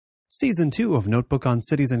Season 2 of Notebook on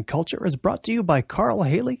Cities and Culture is brought to you by Carl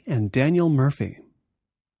Haley and Daniel Murphy.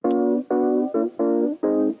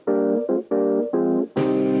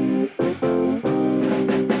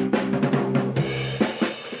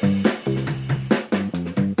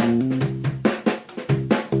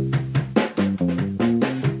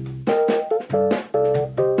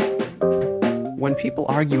 When people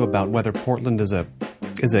argue about whether Portland is a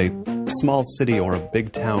small city or a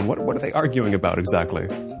big town, what are they arguing about exactly?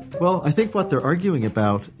 Well, I think what they're arguing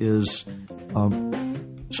about is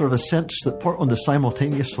sort of a sense that Portland is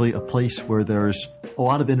simultaneously a place where there's a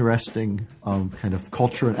lot of interesting kind of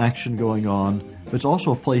culture and action going on, but it's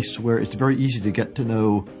also a place where it's very easy to get to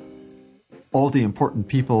know all the important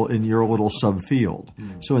people in your little subfield.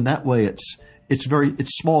 So in that way, it's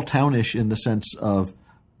small townish in the sense of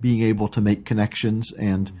being able to make connections,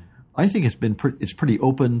 and I think it's pretty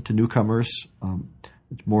open to newcomers.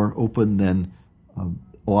 It's more open than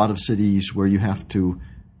a lot of cities where you have to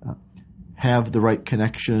have the right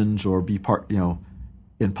connections or be part,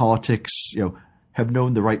 in politics, have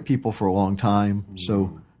known the right people for a long time.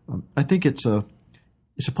 So I think it's a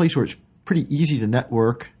place where it's pretty easy to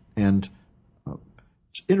network, and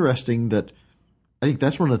it's interesting that I think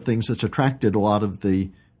that's one of the things that's attracted a lot of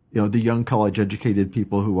the young college-educated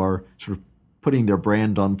people who are sort of putting their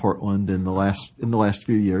brand on Portland in the last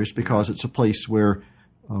few years, because it's a place where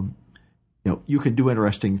you can do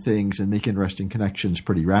interesting things and make interesting connections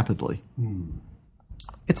pretty rapidly.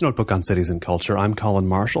 It's Notebook on Cities and Culture. I'm Colin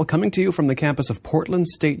Marshall, coming to you from the campus of Portland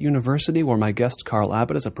State University, where my guest, Carl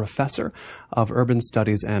Abbott, is a professor of urban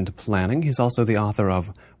studies and planning. He's also the author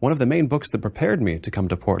of one of the main books that prepared me to come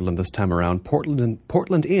to Portland this time around,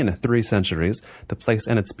 Portland in 3 Centuries, The Place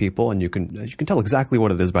and Its People, and you can tell exactly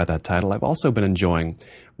what it is by that title. I've also been enjoying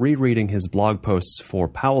rereading his blog posts for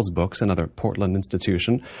Powell's Books, another Portland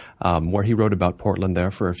institution, where he wrote about Portland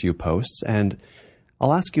there for a few posts. And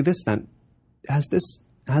I'll ask you this then, has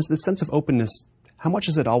this sense of openness, how much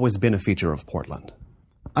has it always been a feature of Portland?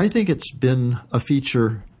 I think it's been a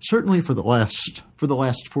feature certainly for the last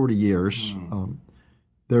 40 years.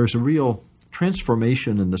 There's a real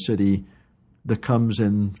transformation in the city that comes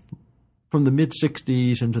in from the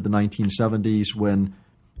mid-'60s into the 1970s, when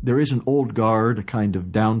there is an old guard, a kind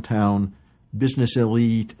of downtown business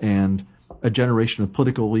elite, and a generation of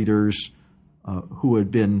political leaders who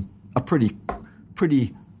had been a pretty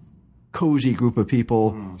cozy group of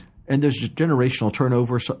people. And there's just generational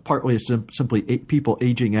turnover. So partly it's simply people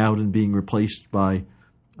aging out and being replaced by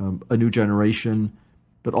a new generation,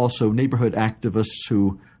 but also neighborhood activists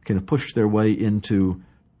who kind of push their way into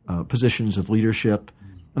positions of leadership.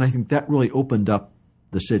 And I think that really opened up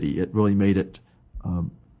the city. It really made it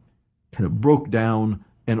kind of broke down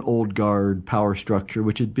an old guard power structure,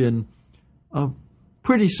 which had been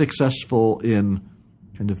pretty successful in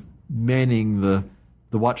kind of manning the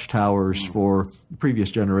watchtowers for the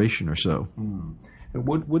previous generation or so.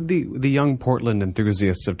 Would the young Portland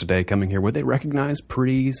enthusiasts of today coming here, would they recognize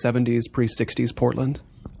pre-70s, pre-60s Portland?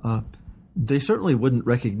 They certainly wouldn't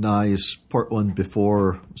recognize Portland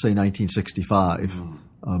before, say, 1965.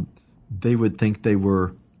 They would think they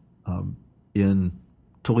were in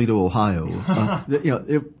Toledo, Ohio.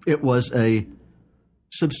 It was a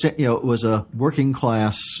working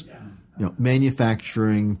class,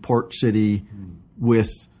 manufacturing port city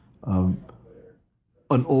with an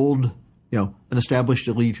established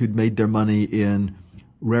elite who'd made their money in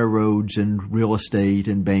railroads and real estate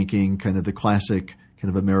and banking, kind of the classic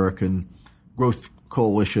kind of American growth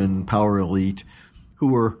coalition power elite, who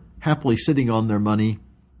were happily sitting on their money,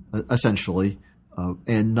 essentially,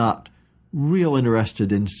 and not real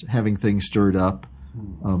interested in having things stirred up.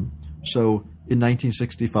 So in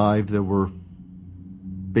 1965, there were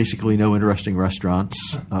basically no interesting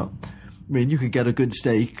restaurants. You could get a good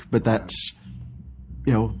steak, but that's,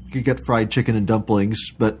 you could get fried chicken and dumplings,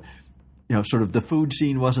 but, sort of the food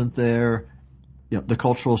scene wasn't there. The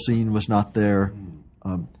cultural scene was not there.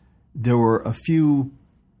 There were a few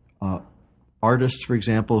artists, for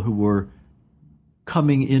example, who were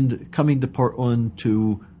coming to Portland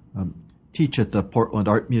to teach at the Portland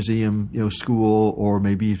Art Museum, school, or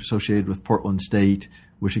maybe associated with Portland State,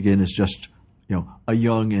 which again is just, a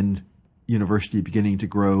young and university beginning to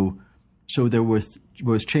grow. So there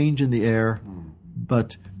was change in the air,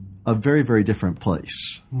 but a very, very different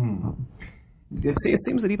place. It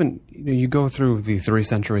seems that even you go through the 3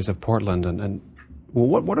 centuries of Portland, and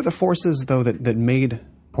what are the forces, though, that made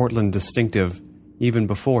Portland distinctive even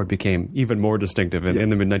before it became even more distinctive in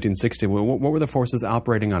the mid-1960s? What were the forces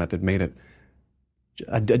operating on it that made it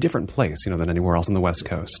a different place, than anywhere else on the West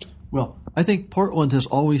Coast? Well, I think Portland has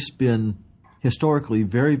always been historically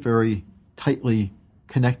very, very tightly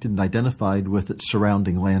connected and identified with its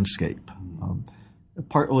surrounding landscape.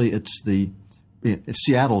 Partly it's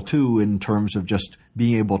Seattle too, in terms of just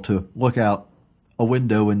being able to look out a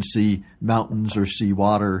window and see mountains or see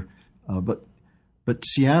water. But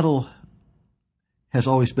Seattle has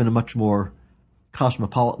always been a much more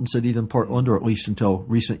cosmopolitan city than Portland, or at least until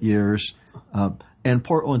recent years. And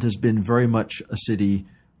Portland has been very much a city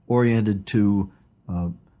oriented to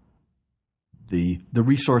the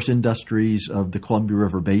resource industries of the Columbia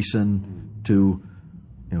River Basin, to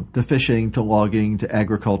fishing, to logging, to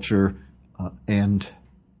agriculture, and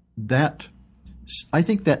that, I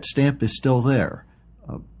think that stamp is still there.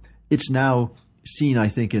 It's now seen, I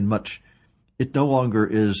think, it no longer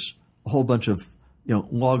is a whole bunch of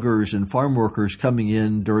loggers and farm workers coming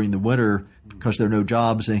in during the winter because there are no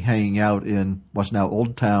jobs and hanging out in what's now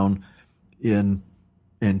Old Town and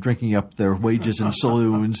drinking up their wages in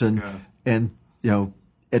saloons and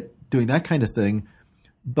doing that kind of thing.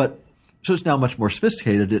 But so it's now much more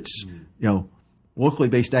sophisticated. It's locally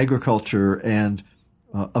based agriculture and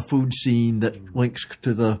a food scene that links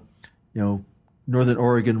to the Northern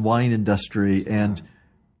Oregon wine industry and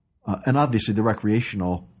obviously the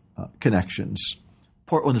recreational connections.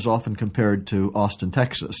 Portland is often compared to Austin,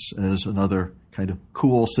 Texas, as another kind of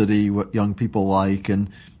cool city, what young people like, and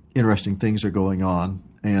interesting things are going on.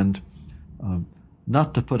 And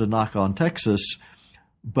not to put a knock on Texas,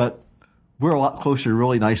 but we're a lot closer to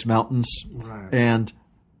really nice mountains. Right. And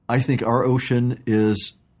I think our ocean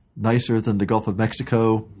is nicer than the Gulf of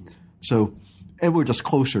Mexico. And we're just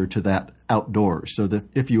closer to that outdoors. So that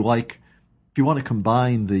if you want to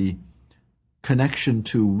combine the connection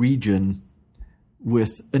to region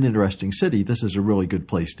with an interesting city, this is a really good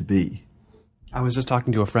place to be. I was just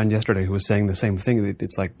talking to a friend yesterday who was saying the same thing.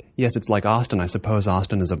 It's like, yes, it's like Austin. I suppose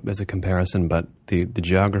Austin is a comparison, but the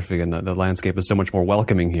geography and the landscape is so much more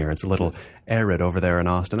welcoming here. It's a little arid over there in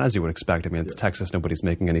Austin, as you would expect. I mean, it's Texas. Nobody's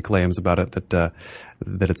making any claims about it that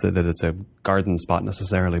it's a garden spot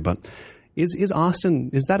necessarily. But is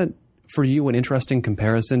Austin, is that for you an interesting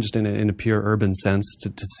comparison, just in a pure urban sense,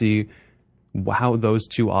 to see how those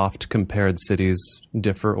two oft compared cities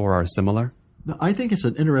differ or are similar? I think it's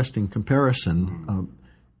an interesting comparison.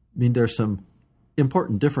 There's some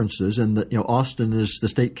important differences in that, Austin is the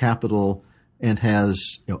state capital and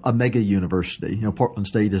has, a mega university. Portland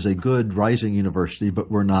State is a good rising university,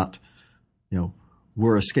 but we're not,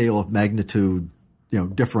 we're a scale of magnitude,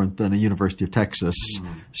 different than a University of Texas.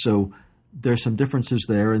 So there's some differences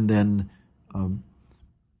there. And then,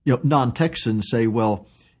 non-Texans say, well,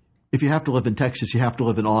 if you have to live in Texas, you have to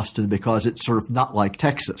live in Austin because it's sort of not like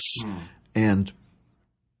Texas. And,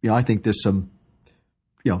 I think there's some,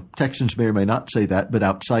 Texans may or may not say that, but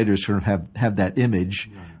outsiders sort of have that image.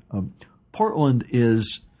 Portland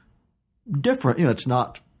is different. It's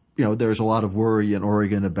not, there's a lot of worry in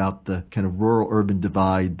Oregon about the kind of rural-urban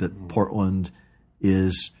divide that Portland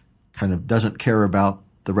is kind of doesn't care about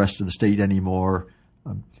the rest of the state anymore.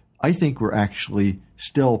 I think we're actually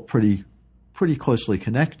still pretty closely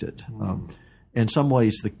connected. In some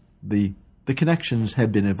ways, the connections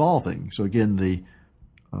have been evolving. So again,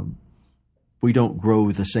 we don't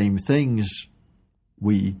grow the same things.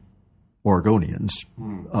 We Oregonians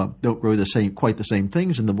don't grow quite the same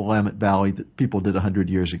things in the Willamette Valley that people did 100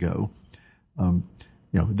 years ago.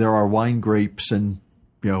 There are wine grapes, and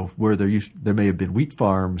where there may have been wheat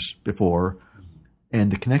farms before,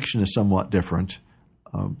 and the connection is somewhat different.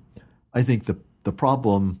 I think the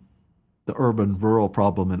problem, the urban-rural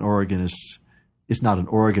problem in Oregon is not an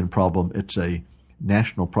Oregon problem. It's a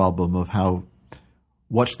national problem of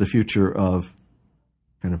what's the future of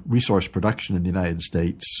kind of resource production in the United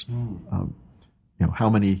States. How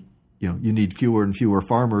many, you need fewer and fewer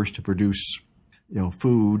farmers to produce,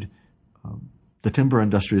 food. The timber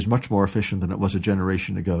industry is much more efficient than it was a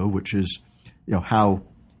generation ago, which is, how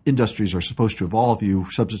industries are supposed to evolve. You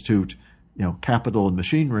substitute, capital and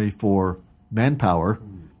machinery for manpower,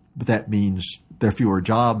 but that means there are fewer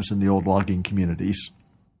jobs in the old logging communities.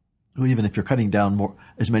 Even if you're cutting down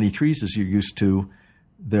as many trees as you used to,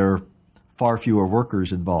 there are far fewer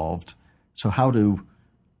workers involved. So how do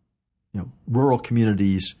rural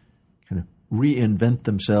communities kind of reinvent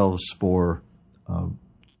themselves for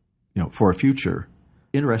a future?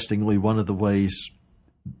 Interestingly, one of the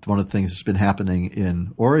things that's been happening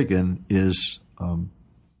in Oregon is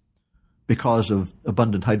because of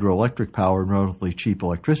abundant hydroelectric power and relatively cheap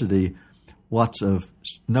electricity,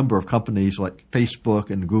 number of companies like Facebook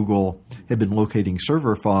and Google have been locating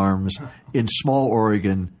server farms in small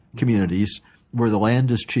Oregon communities where the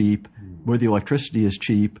land is cheap, where the electricity is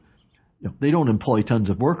cheap. They don't employ tons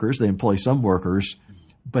of workers; they employ some workers,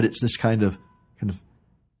 but it's this kind of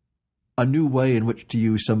a new way in which to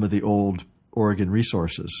use some of the old Oregon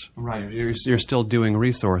resources. Right, you're still doing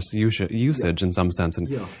resource usage in some sense,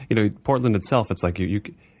 and Portland itself. It's like you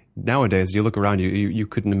nowadays you look around, you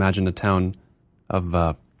couldn't imagine a town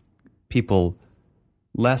of people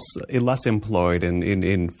less employed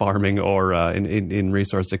in farming or in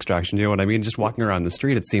resource extraction. You know what I mean? Just walking around the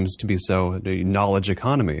street, it seems to be so the knowledge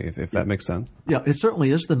economy, if that makes sense. Yeah, it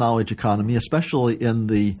certainly is the knowledge economy, especially in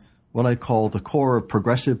the what I call the core of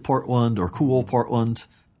progressive Portland or cool Portland,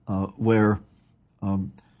 where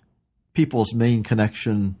people's main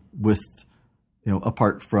connection with,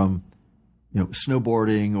 apart from,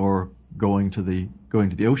 snowboarding or going to the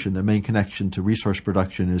ocean, their main connection to resource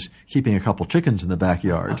production is keeping a couple chickens in the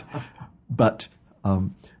backyard. But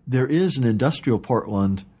there is an industrial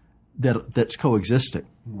Portland that's coexisting.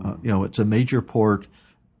 It's a major port.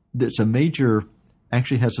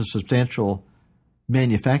 Actually has a substantial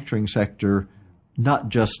manufacturing sector, not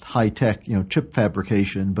just high tech, chip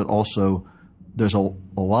fabrication, but also there's a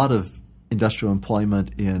lot of industrial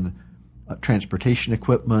employment in transportation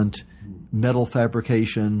equipment, metal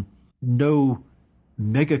fabrication. No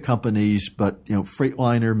mega companies, but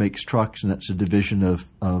Freightliner makes trucks, and that's a division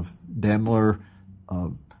of Daimler.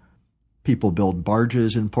 People build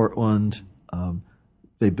barges in Portland.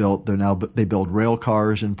 They build rail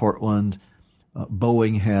cars in Portland.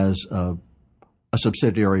 Boeing has a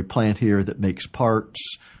subsidiary plant here that makes parts,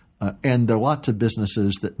 and there are lots of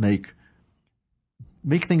businesses that make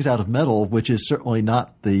things out of metal, which is certainly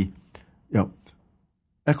not the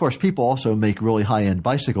Of course, people also make really high-end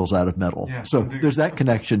bicycles out of metal. Yes, so there's that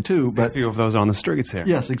connection too. But a few of those on the streets here.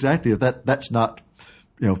 Yes, exactly. That's not,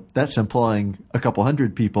 that's employing a couple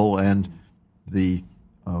hundred people, and the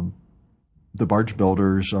barge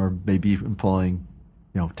builders are maybe employing,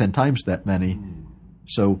 10 times that many.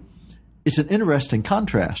 So it's an interesting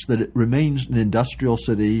contrast that it remains an industrial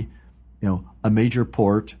city, a major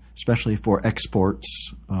port, especially for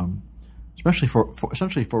exports.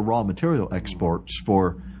 Essentially for raw material exports,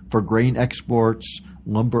 for grain exports,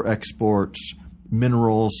 lumber exports,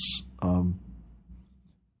 minerals. I'm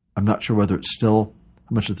not sure whether how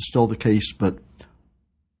much it's still the case, but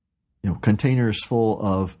containers full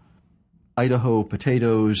of Idaho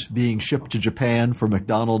potatoes being shipped to Japan for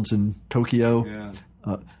McDonald's in Tokyo.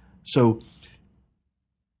 Yeah. So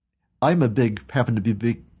I'm happen to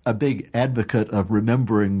be a big advocate of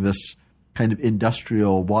remembering this kind of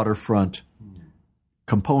industrial waterfront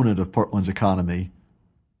component of Portland's economy,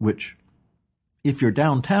 which if you're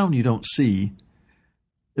downtown you don't see.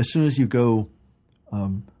 As soon as you go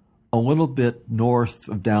a little bit north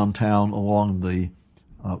of downtown along the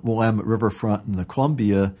Willamette Riverfront and the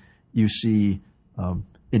Columbia, you see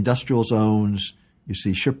industrial zones, you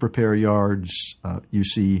see ship repair yards, you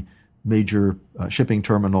see major shipping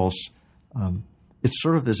terminals. It's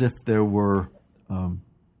sort of as if there were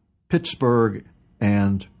Pittsburgh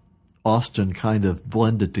and Austin kind of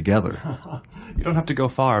blended together. You don't have to go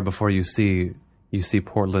far before you see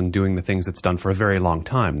Portland doing the things it's done for a very long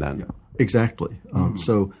time. Then, yeah, exactly.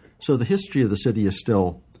 So the history of the city is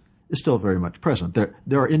still very much present.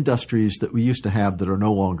 There are industries that we used to have that are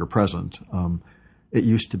no longer present. It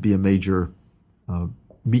used to be a major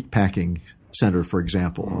meat packing center, for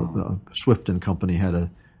example. The Swift and Company had a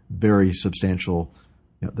very substantial.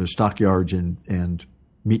 There's stockyards and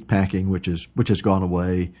meat packing, which has gone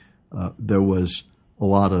away. There was a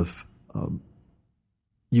lot of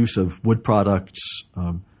use of wood products,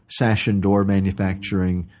 sash and door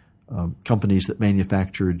manufacturing, companies that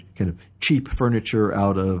manufactured kind of cheap furniture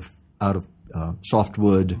out of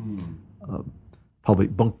softwood, probably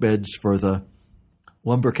bunk beds for the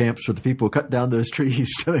lumber camps for the people who cut down those trees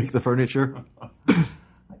to make the furniture.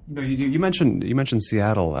 You mentioned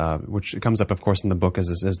Seattle, which comes up, of course, in the book as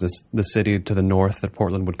the city to the north that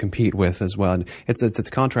Portland would compete with as well. And it's a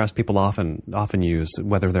contrast people often use,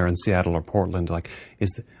 whether they're in Seattle or Portland. Like,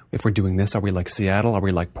 if we're doing this, are we like Seattle? Are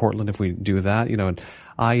we like Portland if we do that? And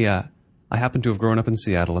I happen to have grown up in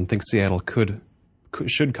Seattle and think Seattle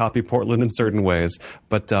should copy Portland in certain ways.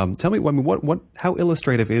 But tell me, how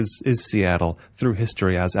illustrative is Seattle through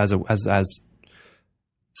history as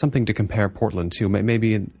something to compare Portland to,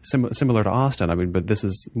 maybe similar to Austin. I mean, but this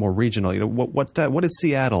is more regional. What is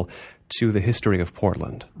Seattle to the history of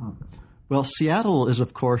Portland? Well, Seattle is,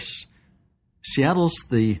 of course,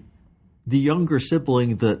 the younger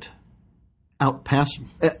sibling that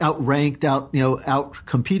outranked,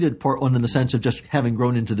 outcompeted Portland in the sense of just having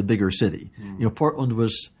grown into the bigger city. Portland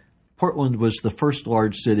was the first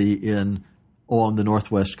large city along the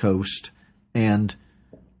northwest coast, and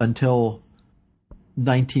until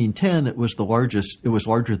 1910, it was the largest. It was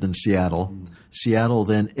larger than Seattle. Seattle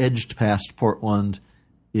then edged past Portland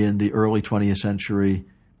in the early 20th century,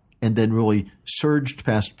 and then really surged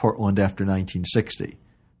past Portland after 1960.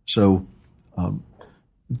 So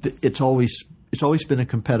it's always been a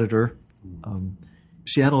competitor.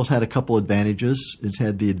 Seattle's had a couple advantages. It's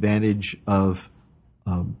had the advantage of,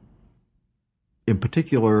 in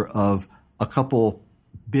particular, of a couple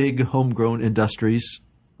big homegrown industries,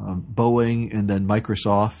 Boeing and then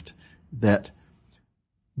Microsoft, that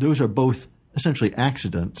those are both essentially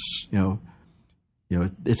accidents.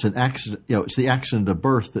 It's an accident. It's the accident of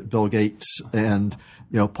birth that Bill Gates and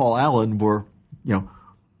Paul Allen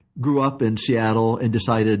grew up in Seattle and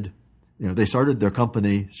decided they started their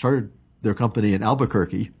company in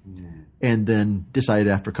Albuquerque, and then decided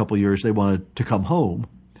after a couple of years they wanted to come home.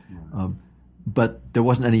 But there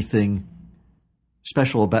wasn't anything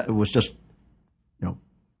special about it. Was just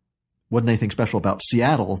wasn't anything special about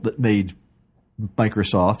Seattle that made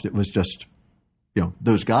Microsoft. It was just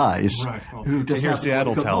those guys who just hear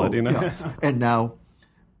Seattle tell it. And now,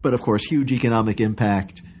 but of course, huge economic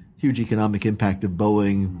impact of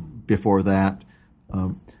Boeing before that,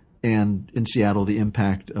 and in Seattle, the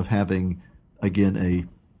impact of having again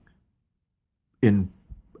in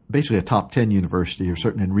basically a top 10 university, or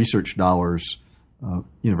certainly in research dollars,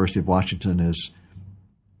 University of Washington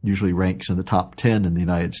usually ranks in the top 10 in the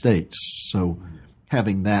United States. So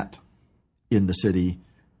having that in the city,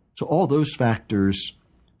 so all those factors,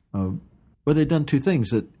 they've done two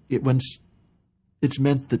things. It's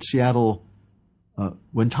meant that Seattle,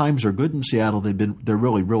 when times are good in Seattle, they're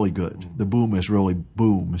really, really good. The boom is really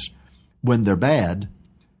booms. When they're bad,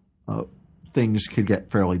 things could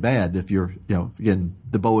get fairly bad. If you're, again,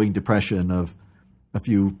 the Boeing depression of a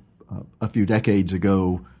few decades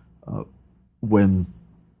ago, when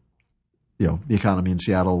the economy in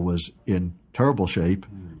Seattle was in terrible shape,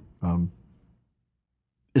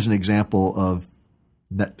 is an example of,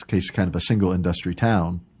 in that case, kind of a single industry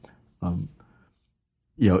town.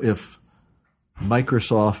 If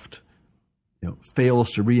Microsoft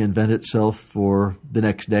fails to reinvent itself for the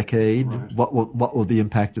next decade, what will the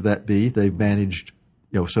impact of that be? They've managed,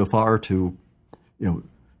 so far to,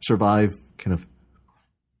 survive kind of,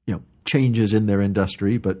 changes in their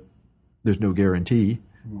industry, but there's no guarantee.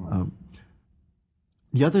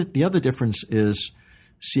 The other difference is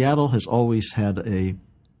Seattle has always had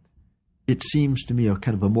it seems to me,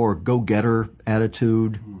 kind of a more go-getter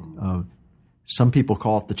attitude. Some people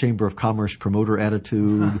call it the Chamber of Commerce promoter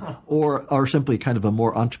attitude, or simply kind of a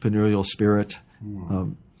more entrepreneurial spirit.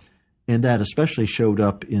 And that especially showed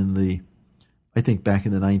up I think back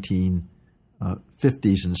in the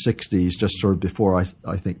 1950s and 60s, just sort of before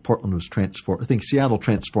I think Portland was transformed. I think Seattle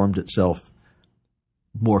transformed itself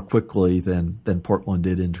more quickly than Portland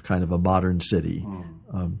did into kind of a modern city.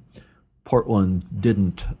 Portland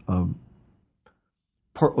didn't.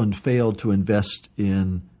 Portland failed to invest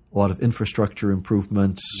in a lot of infrastructure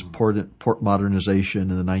improvements, port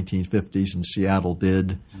modernization in the 1950s, and Seattle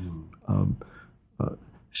did.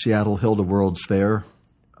 Seattle held a World's Fair.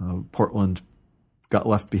 Portland got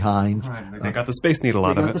left behind. Right. They got the Space Needle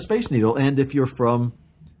out of it. They got the Space Needle, and if you're from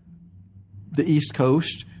the East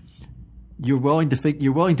Coast, you're willing to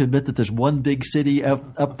admit that there's one big city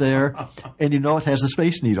up there, and it has a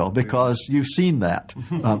Space Needle because you've seen that.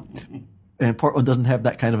 And Portland doesn't have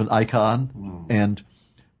that kind of an icon, and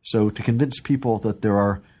so to convince people that there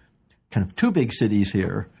are kind of two big cities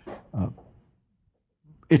here,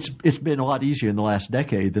 it's been a lot easier in the last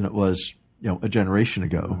decade than it was a generation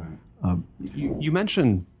ago. You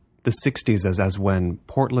mentioned the 60s as when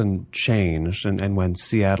Portland changed and when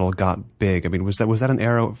Seattle got big. I mean, was that an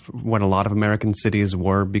era when a lot of American cities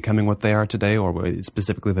were becoming what they are today, or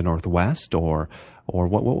specifically the Northwest, or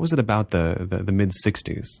what was it about the mid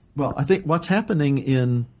 60s? Well, I think what's happening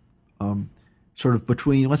in sort of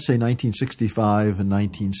between, let's say, 1965 and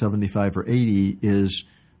 1975 or 80 is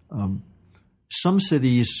some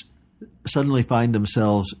cities suddenly find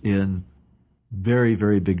themselves in very,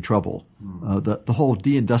 very big trouble. The whole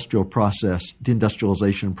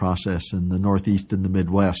deindustrialization process in the Northeast and the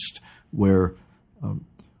Midwest, where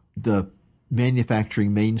the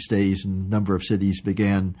manufacturing mainstays in a number of cities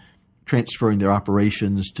began transferring their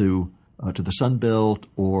operations to the Sun Belt,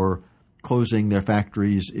 or closing their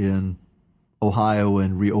factories in Ohio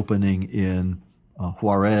and reopening in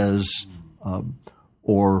Juarez,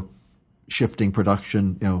 or shifting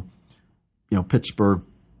production. Pittsburgh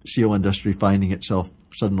steel industry finding itself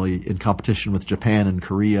suddenly in competition with Japan and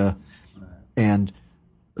Korea, and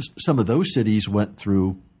some of those cities went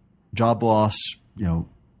through job loss,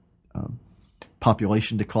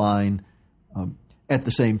 population decline. At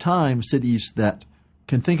the same time, cities that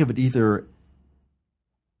can think of it either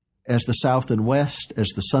as the South and West, as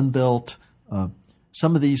the Sun Belt,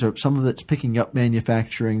 some of it's picking up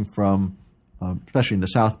manufacturing from, especially in the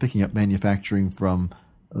South, picking up manufacturing from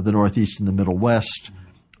the Northeast and the Middle West.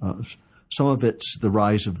 Some of it's the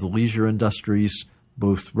rise of the leisure industries,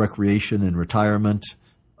 both recreation and retirement.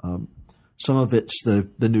 Some of it's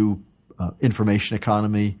the new information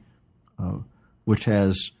economy, which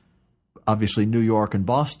has obviously New York and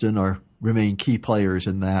Boston remain key players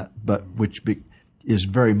in that, but which is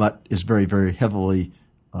very, very heavily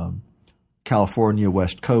California,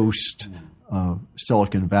 West Coast,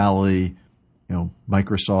 Silicon Valley,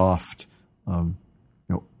 Microsoft.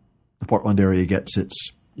 The Portland area gets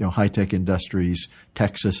its high-tech industries.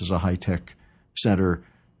 Texas is a high-tech center.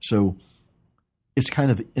 So it's kind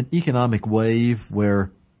of an economic wave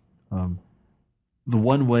where the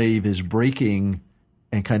one wave is breaking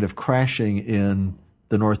and kind of crashing in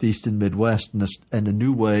the Northeast and Midwest, and a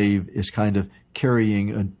new wave is kind of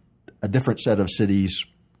carrying a different set of cities,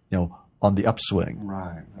 on the upswing.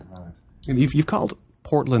 Right. And you've called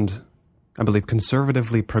Portland, I believe,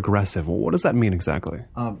 conservatively progressive. Well, what does that mean exactly?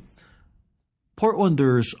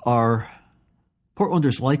 Portlanders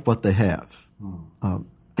like what they have,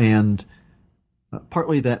 and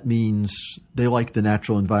partly that means they like the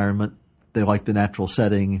natural environment, they like the natural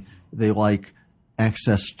setting, they like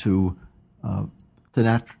access to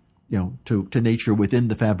nature within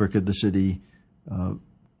the fabric of the city,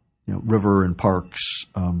 river and parks.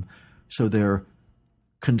 So they're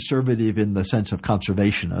conservative in the sense of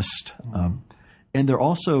conservationist, and they're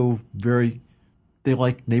also they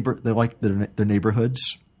like their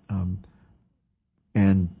neighborhoods,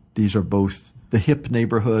 and these are both the hip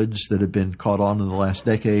neighborhoods that have been caught on in the last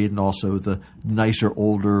decade, and also the nicer,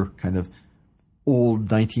 older kind of old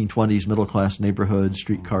 1920s middle class neighborhoods,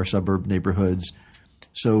 streetcar suburb neighborhoods.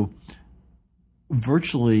 So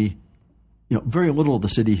virtually, very little of the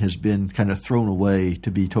city has been kind of thrown away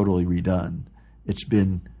to be totally redone. It's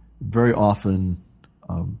been very often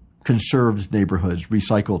conserved neighborhoods,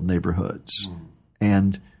 recycled neighborhoods,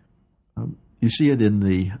 and you see it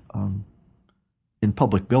in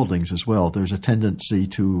public buildings as well. There's a tendency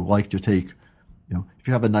to like to take, if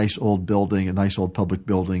you have a nice old building, a nice old public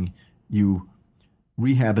building, you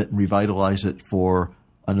rehab it and revitalize it for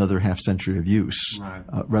another half century of use, right,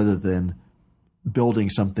 rather than building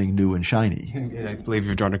something new and shiny. I believe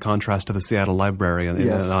you've drawn a contrast to the Seattle Library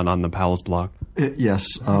on the Powell's block. Yes.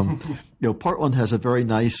 Portland has a very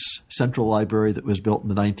nice central library that was built in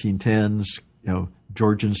the 1910s,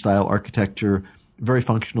 Georgian-style architecture, very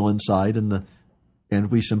functional inside, and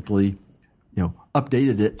we simply,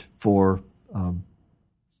 updated it for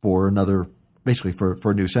another, basically for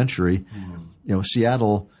a new century.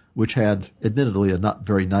 Seattle, which had admittedly a not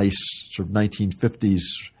very nice sort of 1950s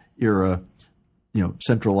era,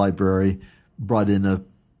 central library, brought in a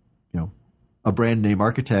brand name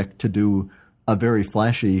architect to do a very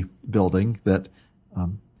flashy building that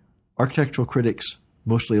architectural critics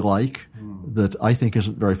mostly like, that I think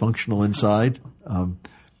isn't very functional inside.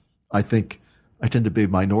 I think I tend to be a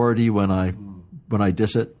minority when I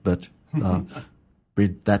diss it, but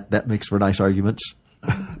that makes for nice arguments.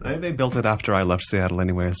 They built it after I left Seattle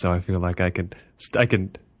anyway, so I feel like I could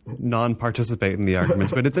non-participate in the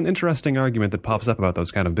arguments. But it's an interesting argument that pops up about those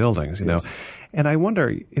kind of buildings, Yes. And I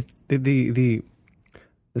wonder if the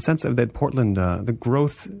sense of that Portland, the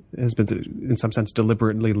growth has been in some sense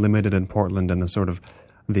deliberately limited in Portland, and the sort of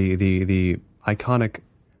the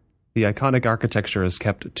iconic architecture is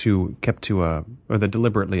kept to or the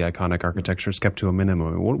deliberately iconic architecture is kept to a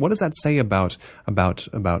minimum. What does that say about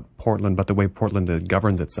Portland, about the way Portland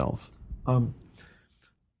governs itself?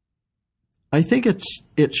 I think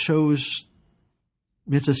it shows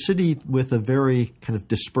it's a city with a very kind of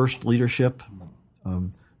dispersed leadership.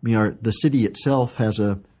 The city itself has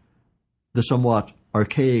the somewhat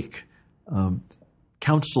archaic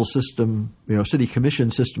council system, city commission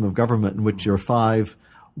system of government, in which there are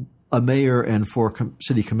a mayor and 4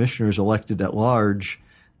 city commissioners elected at large,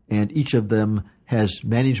 and each of them has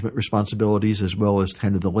management responsibilities as well as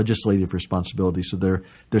kind of the legislative responsibilities. So they're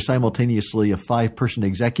simultaneously a 5-person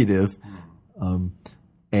executive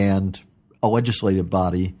and a legislative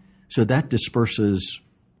body. So that disperses,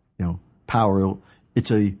 power. It's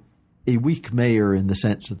a weak mayor in the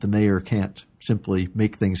sense that the mayor can't simply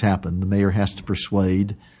make things happen. The mayor has to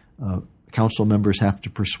persuade. Council members have to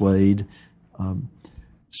persuade.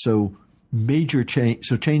 So major change.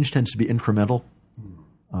 So change tends to be incremental,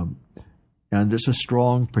 and there's a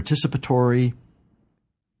strong participatory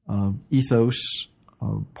ethos.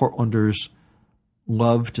 Portlanders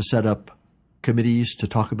love to set up committees to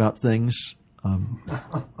talk about things.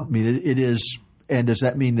 It is And does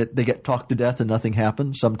that mean that they get talked to death and nothing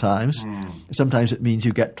happens? Sometimes. Sometimes it means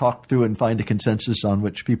you get talked through and find a consensus on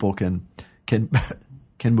which people can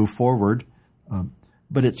move forward.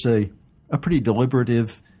 But it's a pretty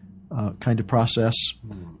deliberative kind of process,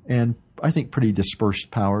 and I think pretty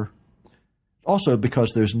dispersed power. Also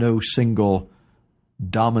because there's no single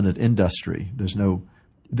dominant industry.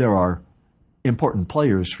 There are important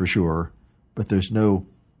players for sure, but there's no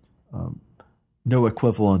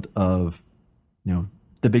equivalent of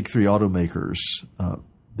the big three automakers.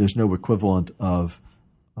 There's no equivalent of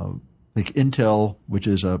like Intel, which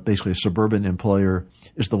is basically a suburban employer,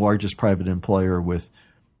 is the largest private employer with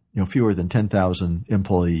fewer than 10,000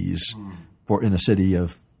 employees in a city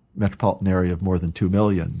of metropolitan area of more than 2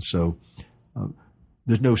 million. So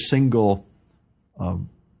there's no single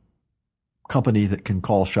company that can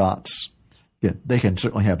call shots. Yeah, they can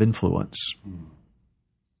certainly have influence.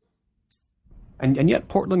 And yet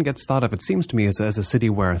Portland gets thought of, it seems to me, as a city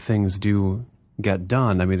where things do get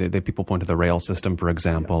done. I mean, people point to the rail system, for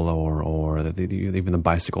example, or even the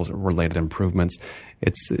bicycle-related improvements.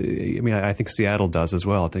 I think Seattle does as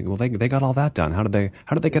well. I think, well, they got all that done. How did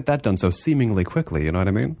they get that done so seemingly quickly? You know what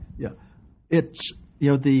I mean? Yeah, it's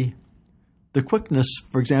the quickness,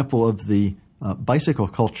 for example, of the bicycle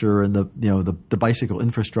culture and the bicycle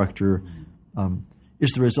infrastructure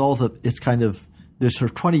is the result of there's sort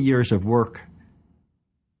of 20 years of work,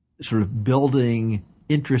 sort of building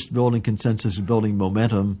interest, building consensus, and building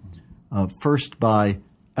momentum, first by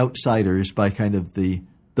outsiders, by kind of the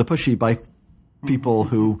pushy bike people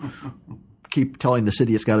who keep telling the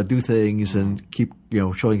city it's got to do things and keep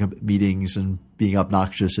showing up at meetings and being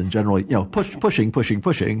obnoxious and generally pushing.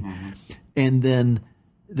 And then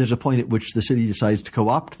there's a point at which the city decides to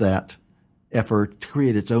co-opt that effort to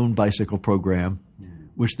create its own bicycle program,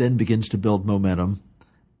 which then begins to build momentum.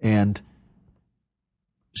 And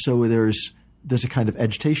so there's a kind of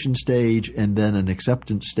agitation stage and then an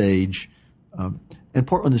acceptance stage. And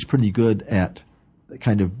Portland is pretty good at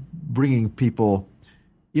kind of bringing people,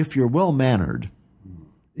 if you're well-mannered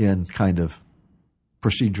in kind of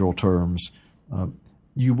procedural terms,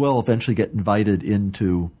 you will eventually get invited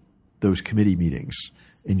into those committee meetings,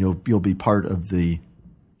 and you'll be part of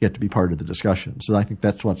get to be part of the discussion. So I think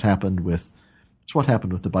that's what happened with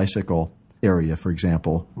the bicycle area, for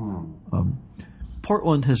example.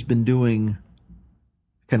 Portland has been doing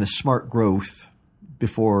kind of smart growth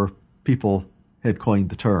before people had coined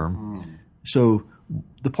the term. So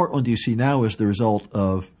the Portland you see now is the result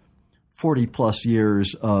of 40 plus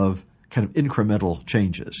years of kind of incremental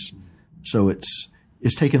changes. So it's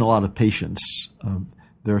taken a lot of patience.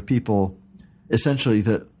 There are people, essentially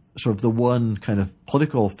the one kind of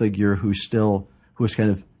political figure who was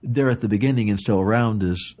kind of there at the beginning and still around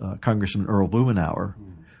is Congressman Earl Blumenauer,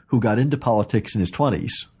 who got into politics in his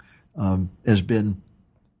 20s, has been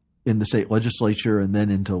in the state legislature and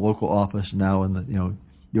then into local office, now in the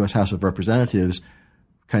U.S. House of Representatives.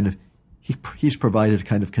 Kind of, he's provided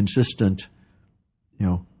kind of consistent,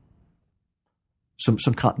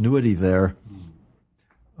 some continuity there.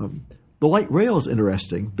 The light rail is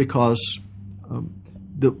interesting because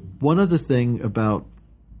one other thing about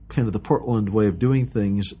kind of the Portland way of doing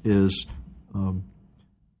things is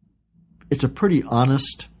it's a pretty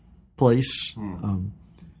honest place, and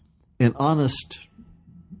honest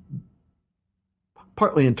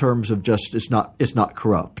partly in terms of just it's not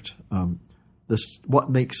corrupt. What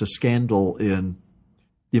makes a scandal in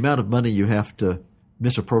the amount of money you have to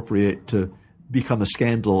misappropriate to become a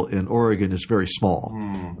scandal in Oregon is very small.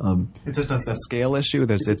 It's just a scale issue.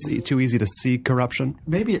 It's too easy to see corruption.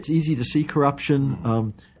 Maybe it's easy to see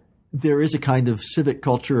corruption. There is a kind of civic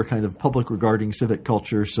culture, a kind of public regarding civic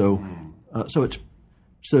culture. So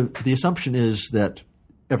the assumption is that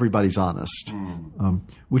everybody's honest,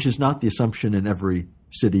 which is not the assumption in every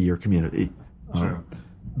city or community. Sure.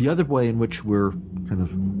 The other way in which we're kind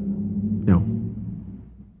of,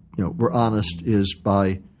 we're honest is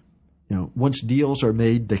by, once deals are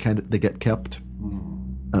made, they get kept.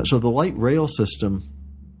 So the light rail system,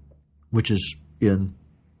 which is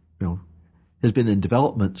has been in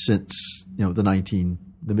development since the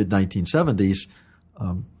mid 1970s.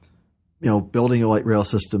 Building a light rail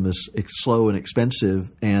system is slow and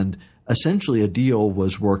expensive, and essentially a tacit deal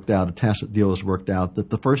was worked out that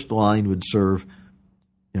the first line would serve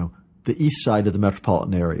the east side of the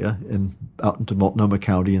metropolitan area and out into Multnomah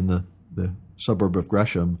County in the suburb of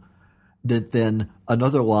Gresham. Then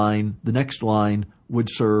another line, the next line, would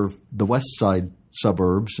serve the west side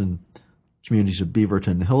suburbs and communities of Beaverton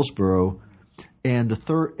and Hillsborough, and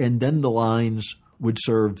then the lines would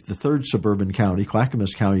serve the third suburban county,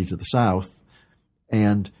 Clackamas County, to the south,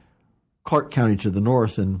 and Clark County to the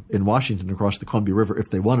north and in Washington across the Columbia River if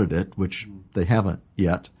they wanted it, which they haven't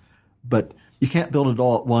yet. But you can't build it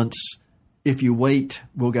all at once. If you wait,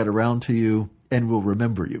 we'll get around to you and we'll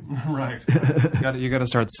remember you. Right. You got to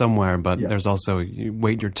start somewhere, but there's also you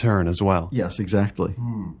wait your turn as well. Yes, exactly.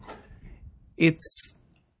 It's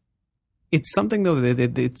something though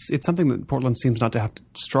that it's something that Portland seems not to have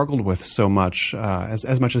struggled with so much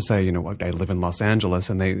as much as say, I live in Los Angeles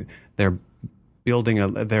and they're building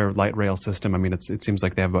their light rail system. I mean, it seems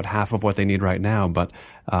like they have about half of what they need right now, but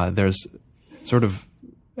there's sort of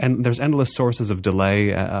there's endless sources of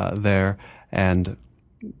delay there, and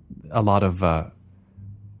a lot of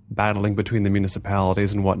battling between the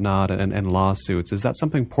municipalities and whatnot, and lawsuits. Is that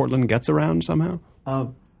something Portland gets around somehow?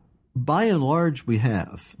 By and large, we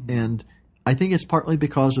have, and I think it's partly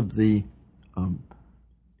because of the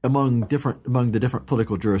among the different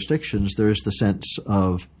political jurisdictions. There is the sense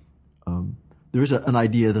of there is an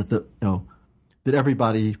idea that that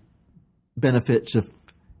everybody benefits.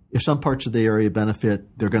 If some parts of the area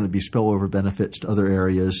benefit, there are going to be spillover benefits to other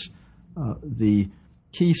areas. The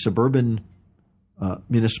key suburban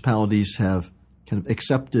municipalities have kind of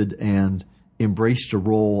accepted and embraced a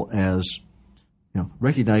role as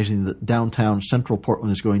recognizing that downtown central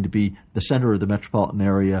Portland is going to be the center of the metropolitan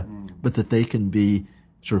area, but that they can be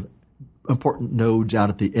sort of important nodes out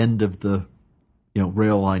at the end of the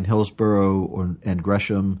rail line, Hillsborough and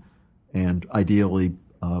Gresham, and ideally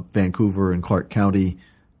Vancouver and Clark County.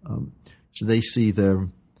 So they see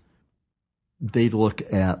they look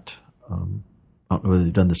at, I don't know whether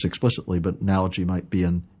they've done this explicitly, but analogy might be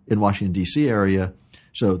in Washington, D.C. area.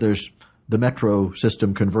 So there's the metro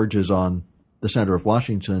system converges on the center of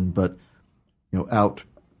Washington, but out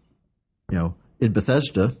in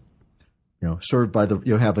Bethesda, served by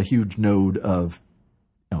have a huge node of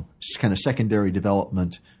kind of secondary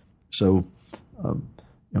development. So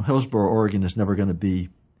Hillsborough, Oregon is never going to be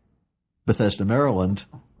Bethesda, Maryland.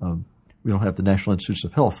 We don't have the National Institutes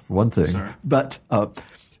of Health for one thing, sure. But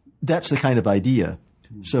that's the kind of idea.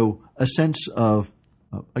 So a sense of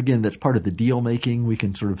again, that's part of the deal making. We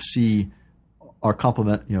can sort of see our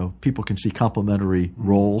people can see complementary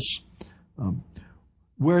roles.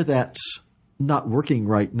 Where that's not working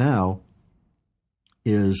right now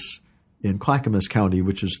is in Clackamas County,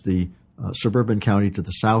 which is the suburban county to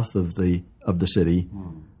the south of the city,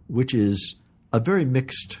 which is a very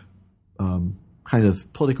mixed kind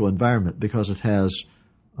of political environment because it has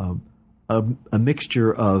a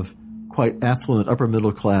mixture of quite affluent upper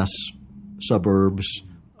middle class suburbs,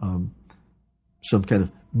 some kind of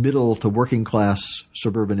middle to working class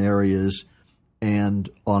suburban areas, and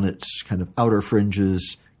on its kind of outer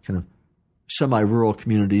fringes, kind of semi-rural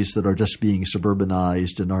communities that are just being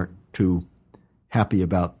suburbanized and aren't too happy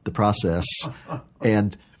about the process.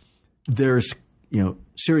 And there's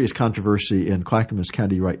serious controversy in Clackamas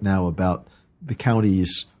County right now about the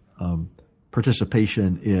county's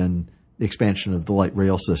participation in the expansion of the light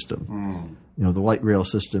rail system. The light rail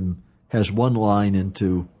system has one line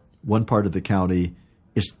into one part of the county.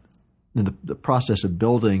 Is in the process of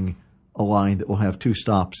building a line that will have two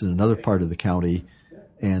stops in another part of the county,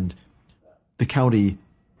 and the county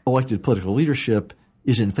elected political leadership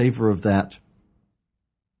is in favor of that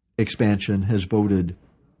expansion, has voted,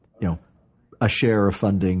 a share of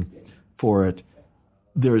funding for it.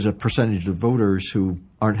 There is a percentage of voters who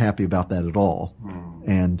aren't happy about that at all,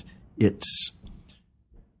 and it's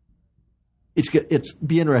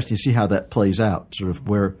be interesting to see how that plays out. Sort of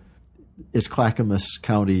where is Clackamas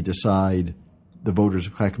County decide, the voters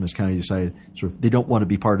of Clackamas County decide, sort of they don't want to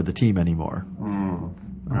be part of the team anymore.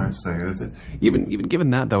 I see. Even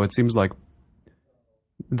given that, though, it seems like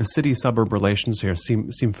the city-suburb relations here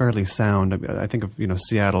seem fairly sound. I think of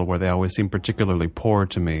Seattle, where they always seem particularly poor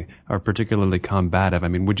to me, or particularly combative. I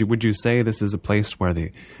mean, would you say this is a place where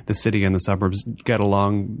the city and the suburbs get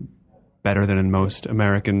along better than in most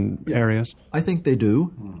American areas? I think they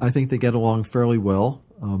do. I think they get along fairly well,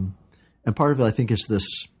 and part of it, I think, is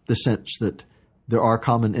the sense that there are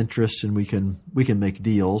common interests and we can make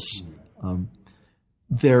deals.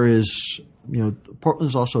 There is, Portland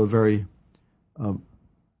is also a very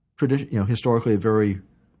historically a very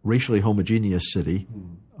racially homogeneous city.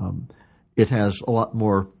 It has a lot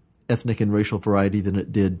more ethnic and racial variety than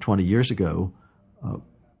it did 20 years ago.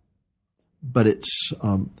 But it's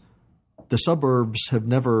the suburbs have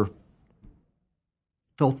never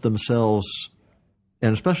felt themselves,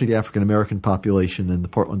 and especially the African American population in the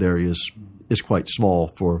Portland area is quite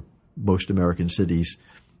small for most American cities.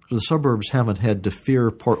 So the suburbs haven't had to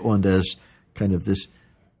fear Portland as kind of this,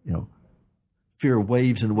 fear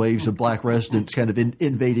waves and waves of black residents kind of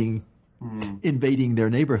invading invading their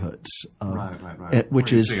neighborhoods, right.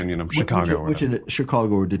 Which is Chicago, which in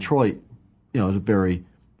Chicago or Detroit, is a very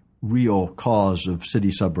real cause of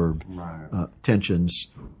city-suburb tensions.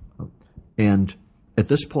 And at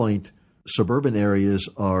this point, suburban areas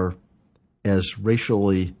are as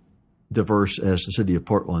racially diverse as the city of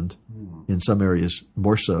Portland. In some areas,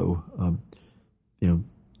 more so.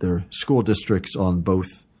 There are school districts on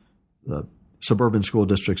both suburban school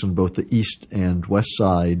districts on both the east and west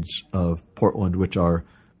sides of Portland, which are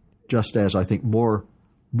just as, I think, more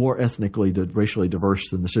ethnically, racially diverse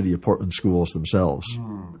than the city of Portland schools themselves.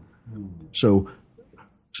 So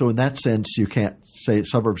in that sense,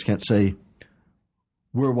 suburbs can't say,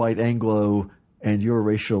 we're white Anglo and you're a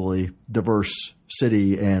racially diverse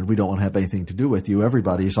city and we don't want to have anything to do with you.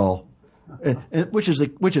 Everybody's all, which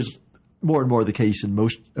is more and more the case in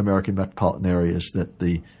most American metropolitan areas, that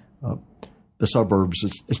the suburbs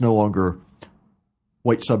is no longer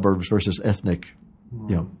white suburbs versus ethnic,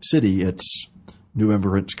 city. It's new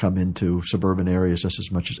immigrants come into suburban areas just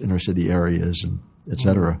as much as inner city areas, and et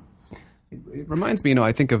cetera. It reminds me,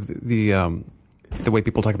 I think of the way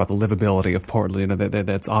people talk about the livability of Portland.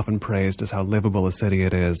 That's often praised as how livable a city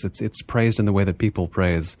it is. It's praised in the way that people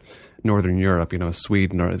praise Northern Europe,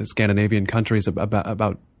 Sweden or the Scandinavian countries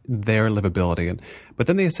about their livability. But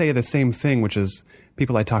then they say the same thing, which is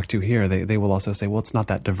people I talk to here, they will also say, well, it's not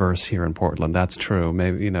that diverse here in Portland. That's true.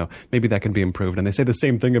 Maybe that can be improved. And they say the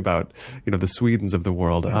same thing about, the Swedens of the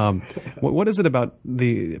world. What is it about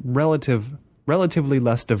the relatively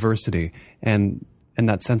less diversity and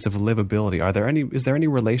that sense of livability? Is there any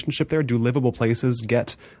relationship there? Do livable places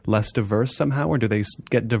get less diverse somehow, or do they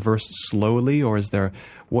get diverse slowly, or is there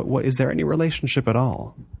any relationship at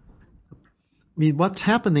all? What's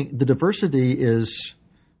happening, the diversity is,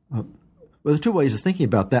 there are two ways of thinking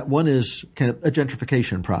about that. One is kind of a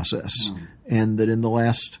gentrification process, and that in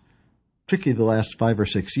particularly the last 5 or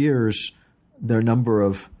 6 years, there are a number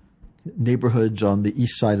of neighborhoods on the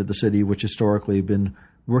east side of the city which historically have been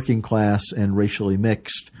working class and racially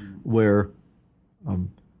mixed, where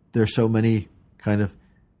there are so many kind of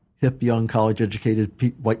hip, young,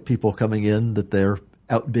 college-educated white people coming in that they're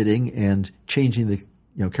outbidding and changing the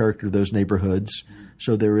character of those neighborhoods.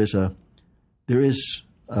 So there is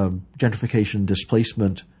gentrification,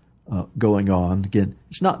 displacement going on. Again,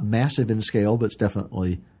 it's not massive in scale, but it's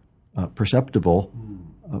definitely perceptible.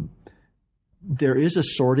 There is a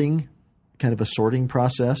sorting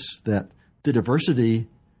process that the diversity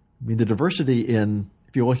in,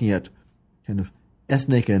 if you're looking at kind of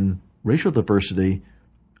ethnic and racial diversity,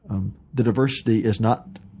 the diversity is not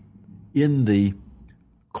in the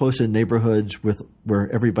close-in neighborhoods where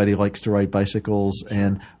everybody likes to ride bicycles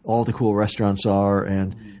and all the cool restaurants are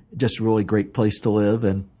and just a really great place to live.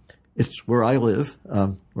 And it's where I live,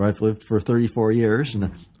 where I've lived for 34 years,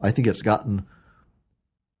 and I think it's gotten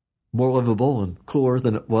more livable and cooler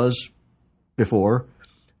than it was before.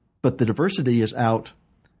 But the diversity is out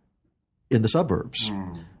in the suburbs,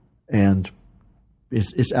 and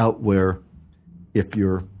it's out where if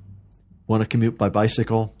you want to commute by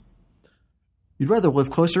bicycle, you'd rather live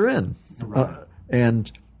closer in. Right.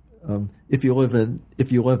 And if you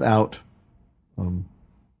live out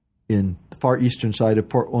in the far eastern side of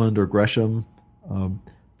Portland or Gresham,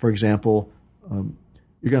 for example,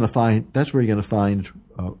 you're going to find that's where you're going to find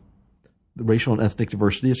the racial and ethnic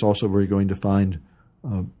diversity. It's also where you're going to find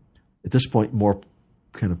at this point more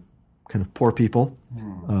kind of poor people,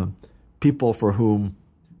 people for whom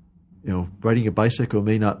riding a bicycle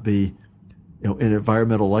may not be an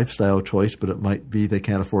environmental lifestyle choice, but it might be they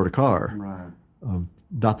can't afford a car. Right.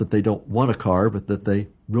 Not that they don't want a car, but that they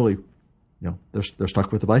really, they're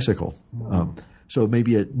stuck with the bicycle. So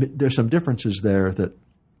maybe there's some differences there that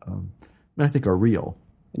I think are real.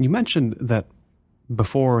 And you mentioned that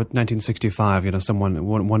before 1965,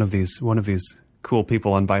 one of these cool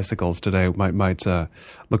people on bicycles today might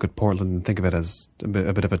look at Portland and think of it as a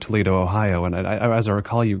bit of a Toledo, Ohio. And as I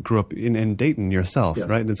recall, you grew up in Dayton yourself, yes.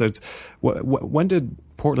 Right? And so when did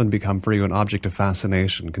Portland become for you an object of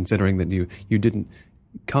fascination, considering that you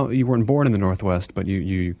weren't born in the Northwest, but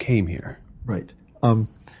you came here? Right.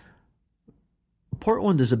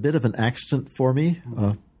 Portland is a bit of an accident for me.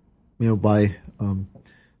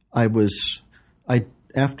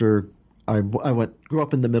 Grew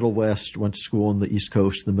up in the Middle West, went to school in the East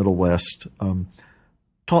Coast, the Middle West,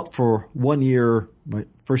 taught for 1 year. My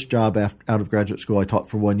first job out of graduate school, I taught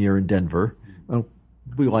for 1 year in Denver.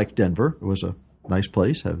 We liked Denver. It was a nice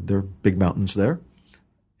place. There are big mountains there.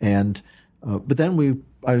 And but then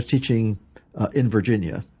I was teaching in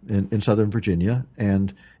Virginia, in Southern Virginia,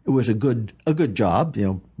 and it was a good job.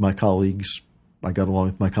 My colleagues, I got along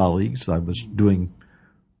with my colleagues. I was doing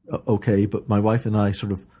okay, but my wife and I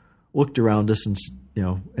sort of looked around us and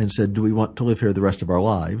said, do we want to live here the rest of our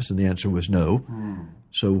lives? And the answer was no.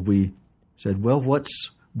 So we said, well,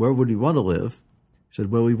 where would we want to live? He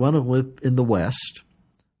said, well, we want to live in the West.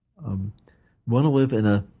 We want to live in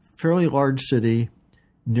a fairly large city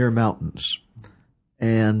near mountains.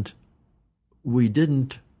 And we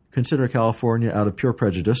didn't consider California out of pure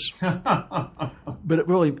prejudice. But it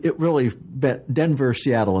really Denver,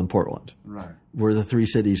 Seattle, and Portland were the three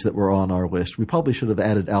cities that were on our list. We probably should have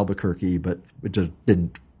added Albuquerque, but it just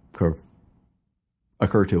didn't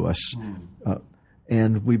occur to us.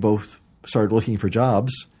 And we both started looking for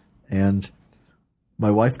jobs, and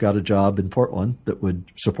my wife got a job in Portland that would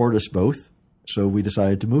support us both, so we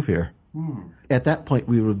decided to move here. At that point,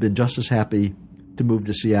 we would have been just as happy to move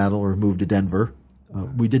to Seattle or move to Denver.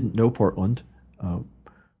 We didn't know Portland.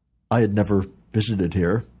 I had never visited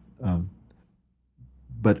here,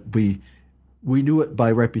 but we knew it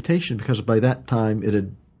by reputation because by that time it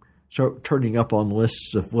had started turning up on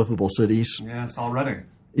lists of livable cities. Yes, already.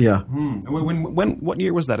 Yeah. What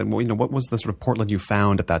year was that? And what was the sort of Portland you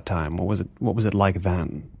found at that time? What was it like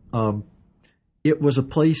then? It was a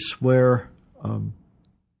place where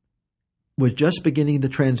was just beginning the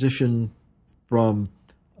transition from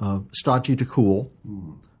stodgy to cool.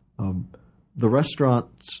 The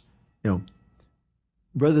restaurants,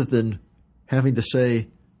 rather than having to say,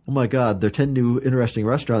 oh my God, there are 10 new interesting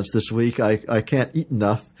restaurants this week, I can't eat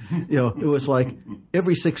enough. It was like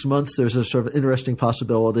every 6 months there's a sort of interesting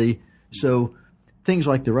possibility. So things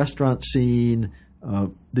like the restaurant scene,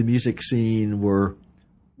 the music scene were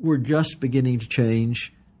just beginning to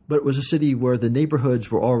change. But it was a city where the neighborhoods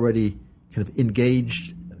were already kind of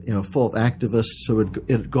engaged, full of activists. So it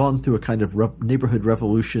had gone through a kind of neighborhood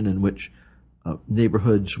revolution in which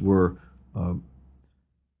neighborhoods were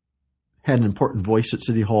had an important voice at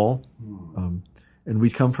City Hall. And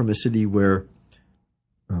we'd come from a city where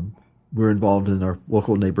we're involved in our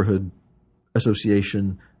local neighborhood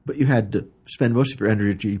association, but you had to spend most of your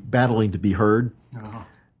energy battling to be heard.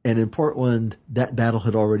 And in Portland, that battle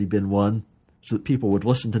had already been won, so that people would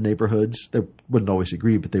listen to neighborhoods. They wouldn't always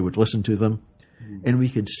agree, but they would listen to them. And we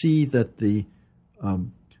could see that the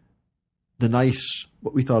nice,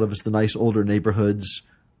 what we thought of as the nice older neighborhoods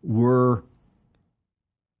were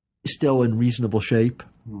still in reasonable shape.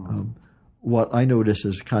 What I noticed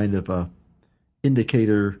as kind of a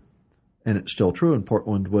indicator, and it's still true in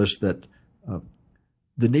Portland, was that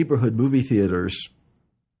the neighborhood movie theaters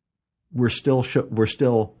were still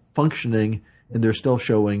functioning, and they're still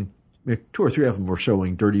showing. I mean, 2 or 3 of them were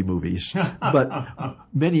showing dirty movies, but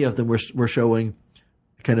many of them were showing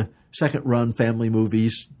kind of second-run family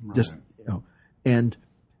movies. And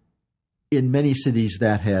in many cities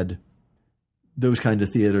that had those kind of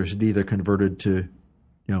theaters had either converted to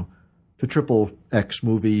triple X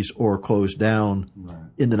movies or closed down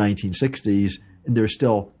in the 1960s, and they're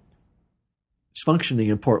still functioning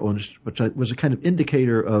in Portland, which was a kind of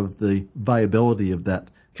indicator of the viability of that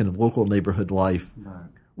kind of local neighborhood life.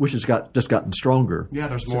 Which has just gotten stronger. Yeah,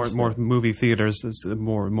 there's more movie theaters,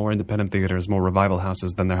 more independent theaters, more revival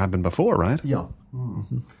houses than there have been before, right? Yeah.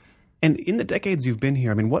 And in the decades you've been here,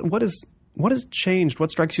 I mean, what has changed? What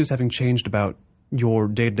strikes you as having changed about your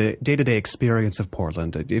day-to-day experience of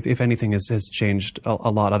Portland? If anything has changed a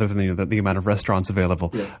lot, other than the amount of restaurants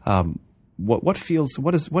available. Yeah. What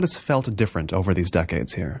has felt different over these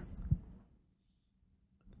decades here?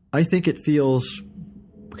 I think it feels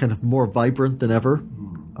kind of more vibrant than ever.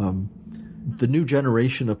 The new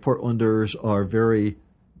generation of Portlanders are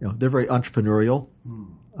they're very entrepreneurial.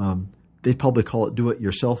 They probably call it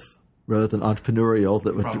do-it-yourself rather than entrepreneurial.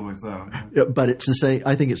 Probably so. Yeah, but it's the same.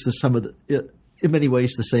 I think it's in many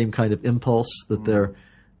ways the same kind of impulse that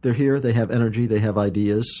they're here. They have energy. They have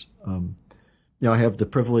ideas. I have the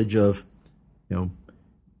privilege of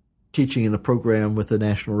teaching in a program with a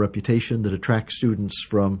national reputation that attracts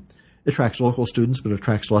local students, but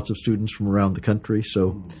attracts lots of students from around the country.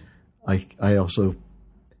 So I also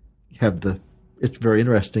have it's very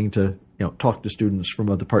interesting to talk to students from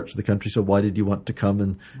other parts of the country. So why did you want to come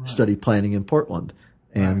and study planning in Portland?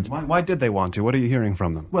 And why did they want to? What are you hearing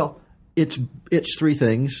from them? Well, it's 3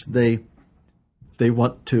 things. They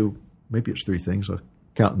want to, maybe it's 3 things. I'll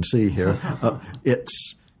count and see here.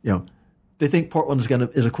 It's they think Portland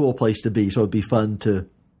is a cool place to be. So it'd be fun to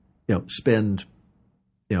spend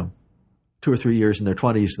 2 or 3 years in their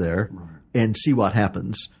 20s there and see what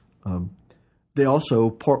happens. They also,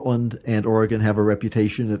 Portland and Oregon have a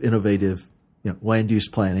reputation of innovative land use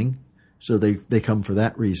planning, so they come for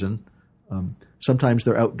that reason. Sometimes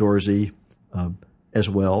they're outdoorsy as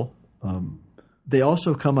well. They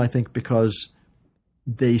also come, I think, because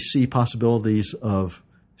they see possibilities of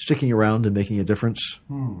sticking around and making a difference.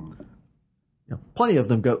 Plenty of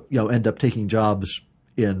them end up taking jobs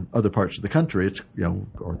in other parts of the country. It's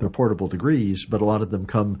or they're portable degrees, but a lot of them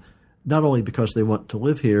come not only because they want to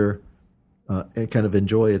live here and kind of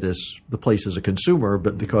enjoy it as the place as a consumer,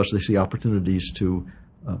 but because they see opportunities to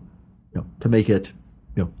make it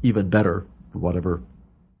even better for whatever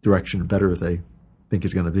direction better they think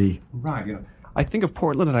is going to be. Right. I think of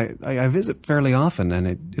Portland, and I visit fairly often, and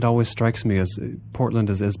it always strikes me as Portland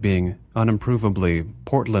as being unimprovably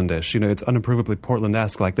Portlandish. It's unimprovably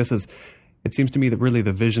Portland-esque. Like it seems to me that really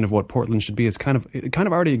the vision of what Portland should be it kind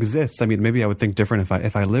of already exists. I mean, maybe I would think different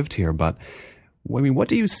if I lived here, but I mean, what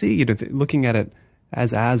do you see? Looking at it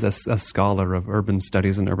as a scholar of urban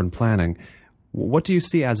studies and urban planning, what do you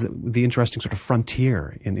see as the interesting sort of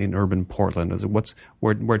frontier in urban Portland? Is it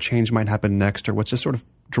where change might happen next, or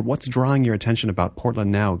what's drawing your attention about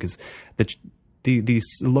Portland now? Because the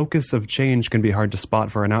locus of change can be hard to spot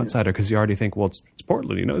for an outsider, because you already think, well, it's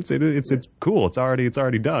Portland, it's cool, it's already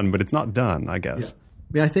done, but it's not done, I guess. Yeah.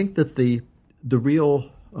 I mean, I think that the real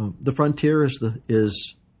the frontier is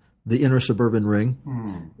the inner suburban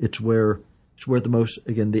ring. It's where the most,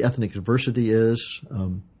 again, the ethnic diversity is.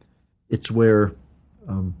 It's where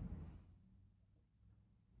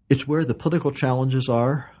the political challenges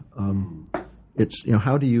are. It's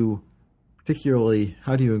how do you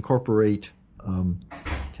incorporate kind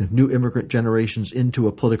of new immigrant generations into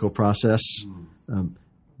a political process,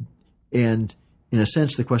 and in a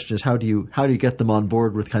sense, the question is how do you get them on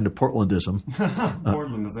board with kind of Portlandism?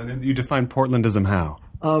 Portlandism. You define Portlandism how?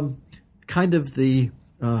 Kind of the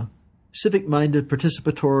civic-minded,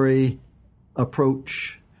 participatory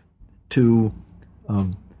approach to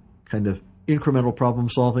kind of incremental problem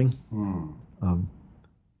solving.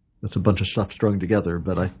 That's a bunch of stuff strung together,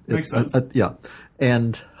 but makes sense.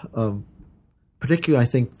 And particularly, I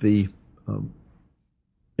think the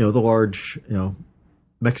large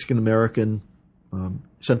Mexican American,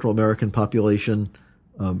 Central American population.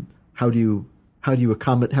 How do you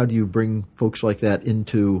bring folks like that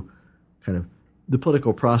into kind of the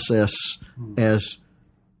political process as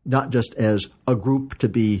not just as a group to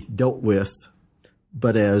be dealt with,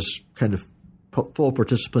 but as kind of full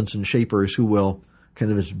participants and shapers who will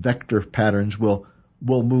kind of as vector patterns will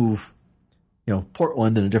move,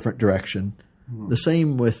 Portland in a different direction. The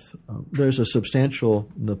same with there's a substantial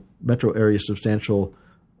in the metro area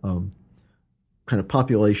kind of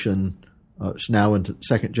population. It's now into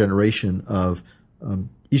second generation of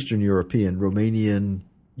Eastern European, Romanian,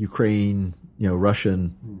 Ukraine,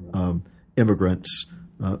 Russian immigrants.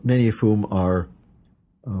 Many of whom are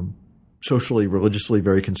socially, religiously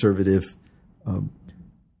very conservative.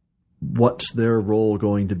 What's their role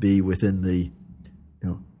going to be within the,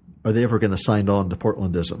 are they ever going to sign on to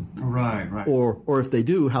Portlandism? Right. Or if they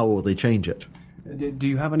do, how will they change it? Do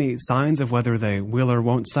you have any signs of whether they will or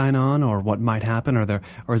won't sign on, or what might happen?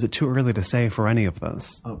 Or is it too early to say for any of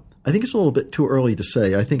this? I think it's a little bit too early to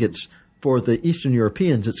say. I think it's for the Eastern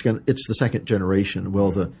Europeans. It's the second generation.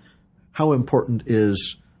 Well, how important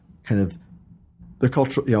is kind of the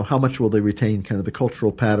cultural, how much will they retain kind of the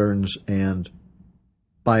cultural patterns and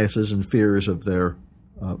biases and fears of their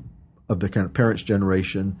kind of parents'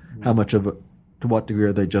 generation? How much of it, to what degree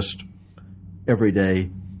are they just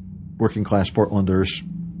everyday working class Portlanders,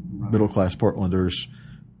 middle class Portlanders,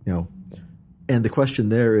 And the question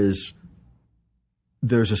there is,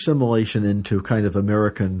 there's assimilation into kind of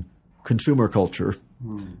American consumer culture,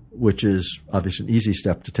 which is obviously an easy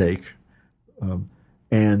step to take.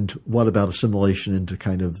 And what about assimilation into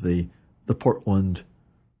kind of the Portland?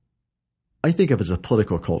 I think of as a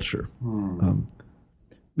political culture. And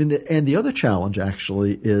the other challenge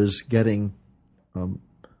actually is getting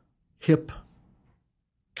hip,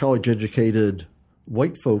 college-educated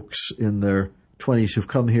white folks in their 20s who've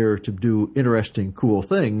come here to do interesting, cool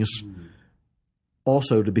things,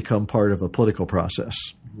 also to become part of a political process,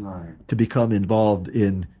 to become involved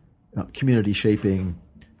in community shaping,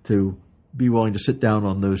 to be willing to sit down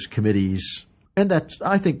on those committees. And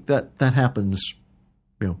I think that happens,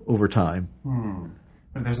 over time.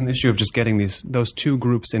 And there's an issue of just getting those two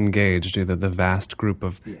groups engaged, the vast group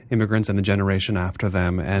of immigrants and the generation after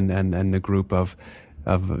them, and the group of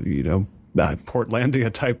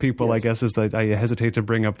Portlandia type people. Yes. I guess is that I hesitate to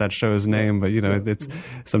bring up that show's name, but it's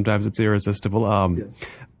sometimes it's irresistible.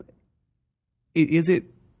 Yes.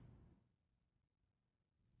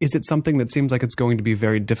 Is it something that seems like it's going to be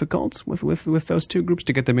very difficult with those two groups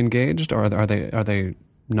to get them engaged, or are they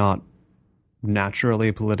not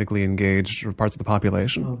naturally politically engaged parts of the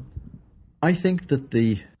population? I think that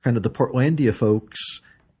the kind of the Portlandia folks,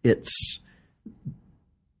 it's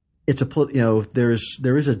it's there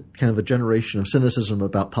is a kind of a generation of cynicism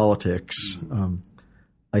about politics.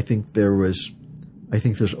 I think there's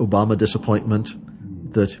Obama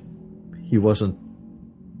disappointment that he wasn't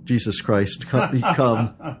Jesus Christ come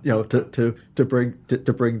to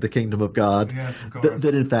bring the kingdom of God. Yes, of course.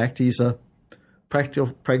 That in fact he's a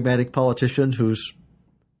practical, pragmatic politician who's,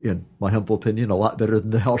 in my humble opinion, a lot better than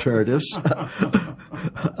the alternatives.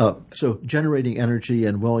 So generating energy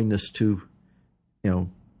and willingness to,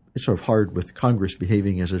 it's sort of hard with Congress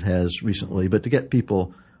behaving as it has recently, but to get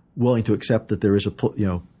people willing to accept that there is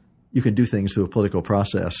you can do things through a political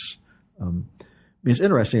process. It's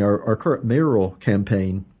interesting. Our current mayoral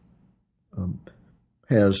campaign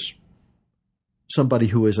has somebody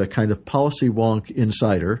who is a kind of policy wonk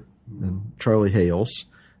insider, Charlie Hales,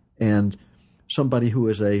 and somebody who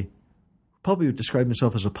is probably would describe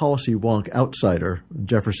himself as a policy wonk outsider,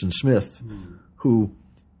 Jefferson Smith, who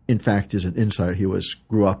in fact is an insider. He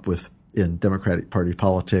grew up in Democratic Party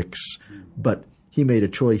politics, but he made a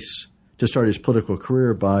choice to start his political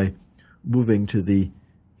career by moving to the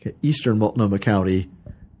eastern Multnomah County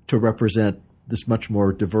to represent this much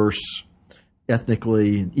more diverse,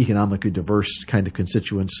 ethnically and economically diverse kind of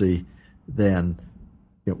constituency than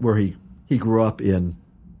where he grew up in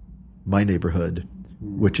my neighborhood,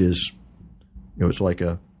 which is it's like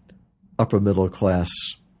a upper middle class,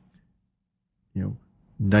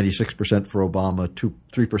 96% for Obama,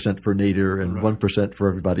 3% for Nader, and 1% for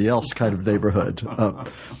everybody else kind of neighborhood.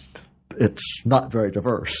 It's not very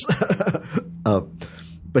diverse,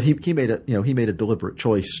 but he made a deliberate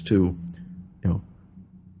choice to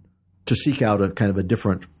seek out a kind of a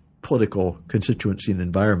different political constituency and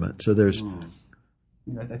environment. So there's.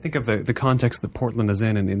 I think of the context that Portland is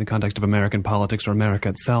in the context of American politics or America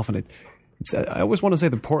itself, and I always want to say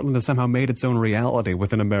that Portland has somehow made its own reality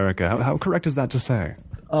within America. How correct is that to say?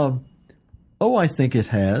 I think it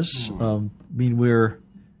has. We're,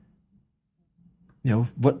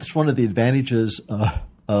 what's one of the advantages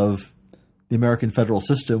of the American federal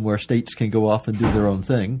system, where states can go off and do their own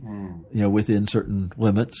thing, within certain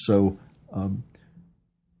limits. So,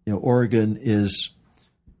 Oregon is,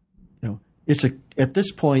 at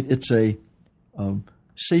this point, it's a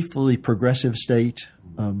safely progressive state,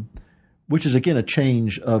 which is, again, a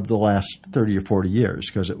change of the last 30 or 40 years,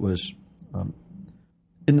 because it was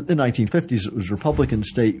in the 1950s, it was a Republican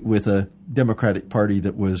state with a Democratic Party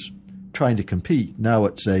that was trying to compete. Now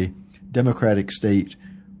it's a Democratic state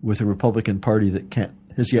with a Republican Party that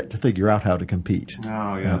has yet to figure out how to compete.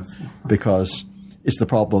 Oh, yes. Because it's the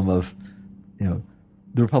problem of, the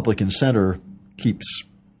Republican center keeps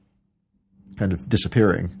kind of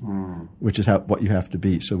disappearing, which is what you have to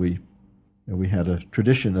be. So we had a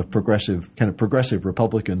tradition of progressive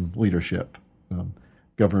Republican leadership.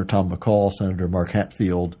 Governor Tom McCall, Senator Mark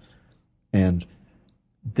Hatfield, and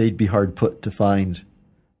they'd be hard put to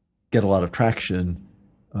get a lot of traction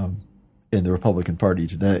in the Republican Party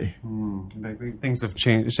today. Things have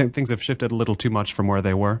changed. Things have shifted a little too much from where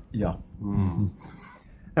they were. Yeah.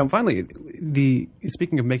 Now, finally,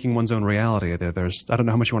 speaking of making one's own reality, there's I don't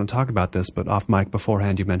know how much you want to talk about this, but off mic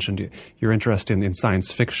beforehand, you mentioned your interest in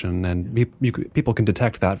science fiction, and people can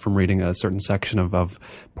detect that from reading a certain section of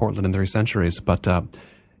Portland in 3 centuries. But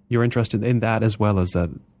you're interested in that as well as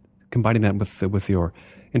combining that with your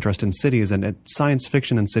interest in cities and science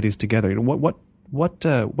fiction and cities together. What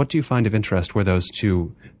do you find of interest where those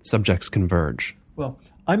two subjects converge? Well,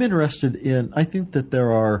 I'm interested in. I think that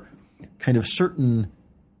there are kind of certain,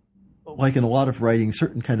 like in a lot of writing,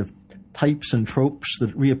 certain kind of types and tropes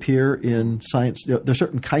that reappear in science. There are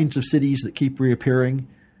certain kinds of cities that keep reappearing.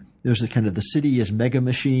 There's the city as mega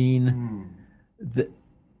machine,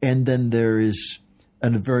 and then there is,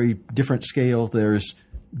 on a very different scale, there's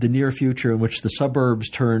the near future in which the suburbs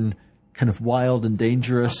turn kind of wild and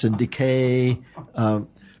dangerous and decay.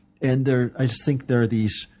 And I just think there are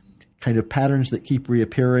these kind of patterns that keep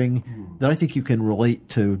reappearing that I think you can relate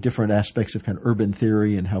to different aspects of kind of urban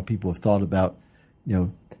theory and how people have thought about,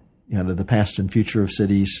 the past and future of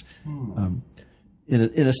cities. In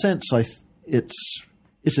a sense,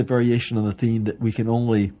 it's a variation on the theme that we can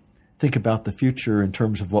only think about the future in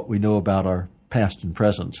terms of what we know about our past and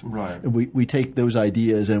present. Right. And we take those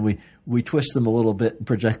ideas and we twist them a little bit and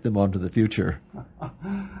project them onto the future.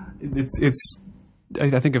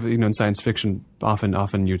 I think of in science fiction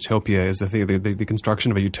often utopia is the construction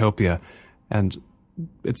of a utopia, and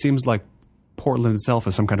it seems like Portland itself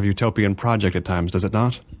is some kind of utopian project at times, does it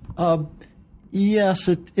not? Yes,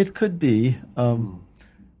 it could be,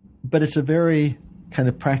 but it's a very kind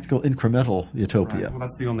of practical, incremental utopia. Right. Well,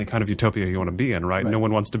 that's the only kind of utopia you want to be in, right? No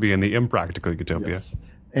one wants to be in the impractical utopia. Yes.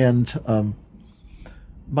 And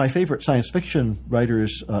my favorite science fiction writer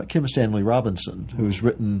is Kim Stanley Robinson, who's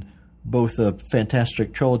written both a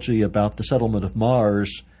fantastic trilogy about the settlement of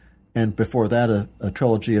Mars, and before that a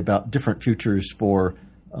trilogy about different futures for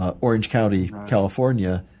Orange County,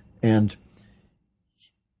 California. And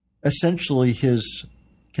essentially his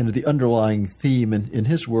kind of the underlying theme in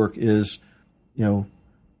his work is,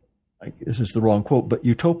 this is the wrong quote, but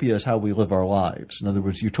utopia is how we live our lives. In other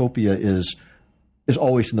words, utopia is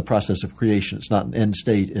always in the process of creation. It's not an end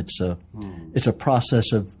state. It's a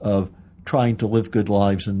process of trying to live good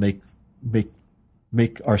lives and make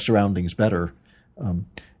our surroundings better. And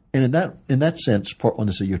in that sense, Portland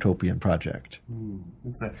is a utopian project.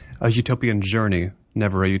 It's a utopian journey,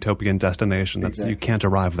 never a utopian destination. Exactly. You can't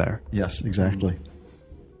arrive there. Yes, exactly.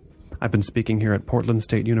 I've been speaking here at Portland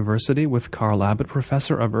State University with Carl Abbott,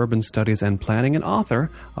 professor of urban studies and planning and author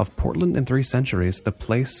of Portland in 3 Centuries, The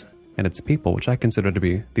Place and Its People, which I consider to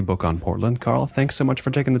be the book on Portland. Carl, thanks so much for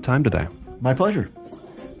taking the time today. My pleasure.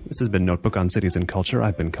 This has been Notebook on Cities and Culture.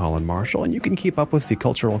 I've been Colin Marshall, and you can keep up with the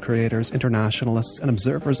cultural creators, internationalists, and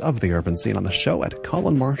observers of the urban scene on the show at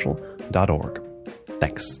colinmarshall.org.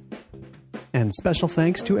 Thanks. And special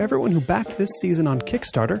thanks to everyone who backed this season on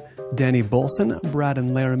Kickstarter: Danny Bolson, Brad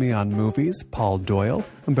and Laramie on Movies, Paul Doyle,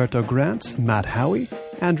 Umberto Grant, Matt Howie,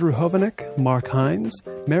 Andrew Hovanek, Mark Hines,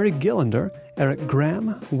 Mary Gillander, Eric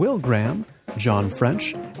Graham, Will Graham, John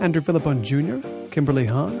French, Andrew Philippon Jr., Kimberly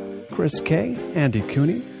Hahn, Chris Kay, Andy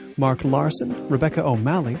Cooney, Mark Larson, Rebecca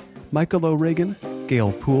O'Malley, Michael O'Regan,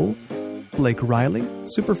 Gail Poole, Blake Riley,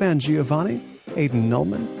 Superfan Giovanni, Aidan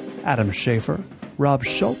Nullman, Adam Schaefer, Rob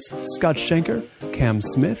Schultz, Scott Schenker, Cam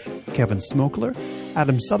Smith, Kevin Smokler,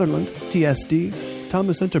 Adam Sutherland, TSD,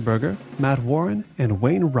 Thomas Unterberger, Matt Warren, and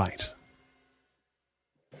Wayne Wright.